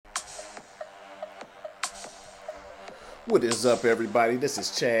What is up, everybody? This is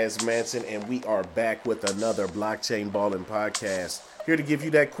Chaz Manson, and we are back with another Blockchain Ballin' podcast. Here to give you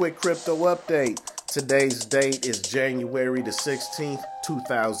that quick crypto update. Today's date is January the 16th,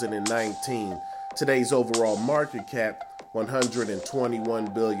 2019. Today's overall market cap,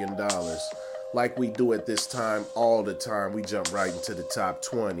 $121 billion. Like we do at this time all the time, we jump right into the top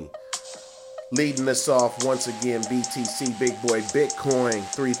 20. Leading us off once again, BTC Big Boy Bitcoin,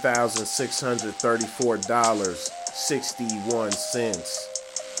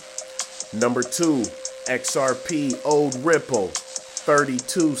 $3,634.61. Number 2, XRP Old Ripple,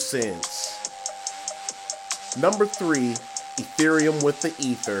 32 cents. Number 3, Ethereum with the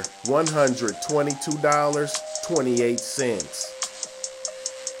Ether,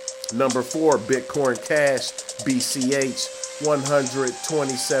 $122.28. Number 4, Bitcoin Cash BCH,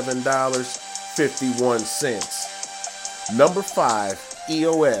 $127.51. Number 5,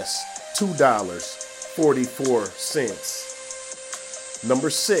 EOS, $2.44. Number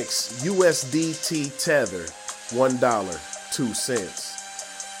 6, USDT Tether,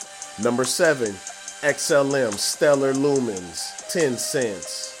 $1.02. Number 7, XLM Stellar Lumens, 10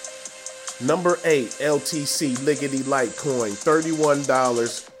 cents. Number 8, LTC Liggity Litecoin,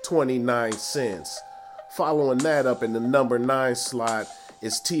 $31.29. Following that up in the number 9 slot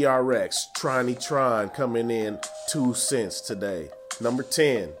is TRX Tron coming in 2 cents today. Number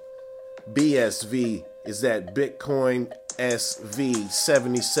 10, BSV is that Bitcoin SV,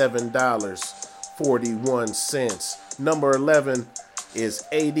 $77.41. Number 11 is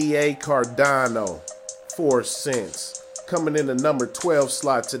ADA Cardano, 4 cents. Coming in the number 12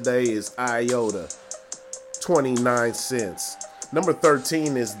 slot today is IOTA, 29 cents. Number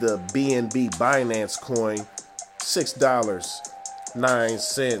 13 is the BNB Binance coin,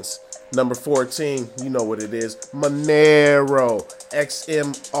 $6.09. Number 14, you know what it is, Monero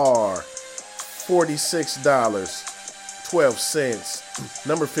XMR, $46.12.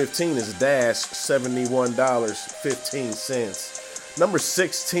 Number 15 is Dash, $71.15. Number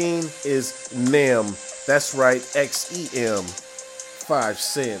 16 is NEM, that's right, XEM, 5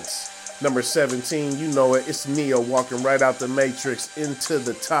 cents. Number 17, you know it, it's Neo walking right out the matrix into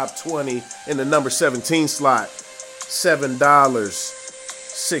the top 20 in the number 17 slot,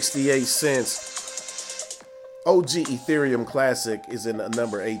 $7.68. OG Ethereum Classic is in the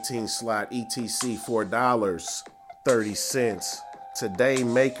number 18 slot, ETC, $4.30. Today,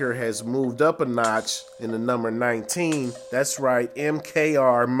 Maker has moved up a notch in the number 19. That's right,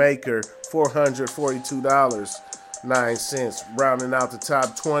 MKR Maker, $442.09. Rounding out the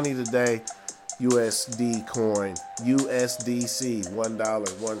top 20 today, USD coin, USDC,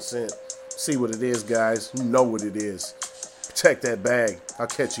 $1.01. See what it is, guys. You know what it is. Protect that bag. I'll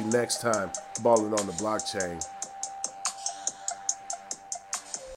catch you next time, balling on the blockchain.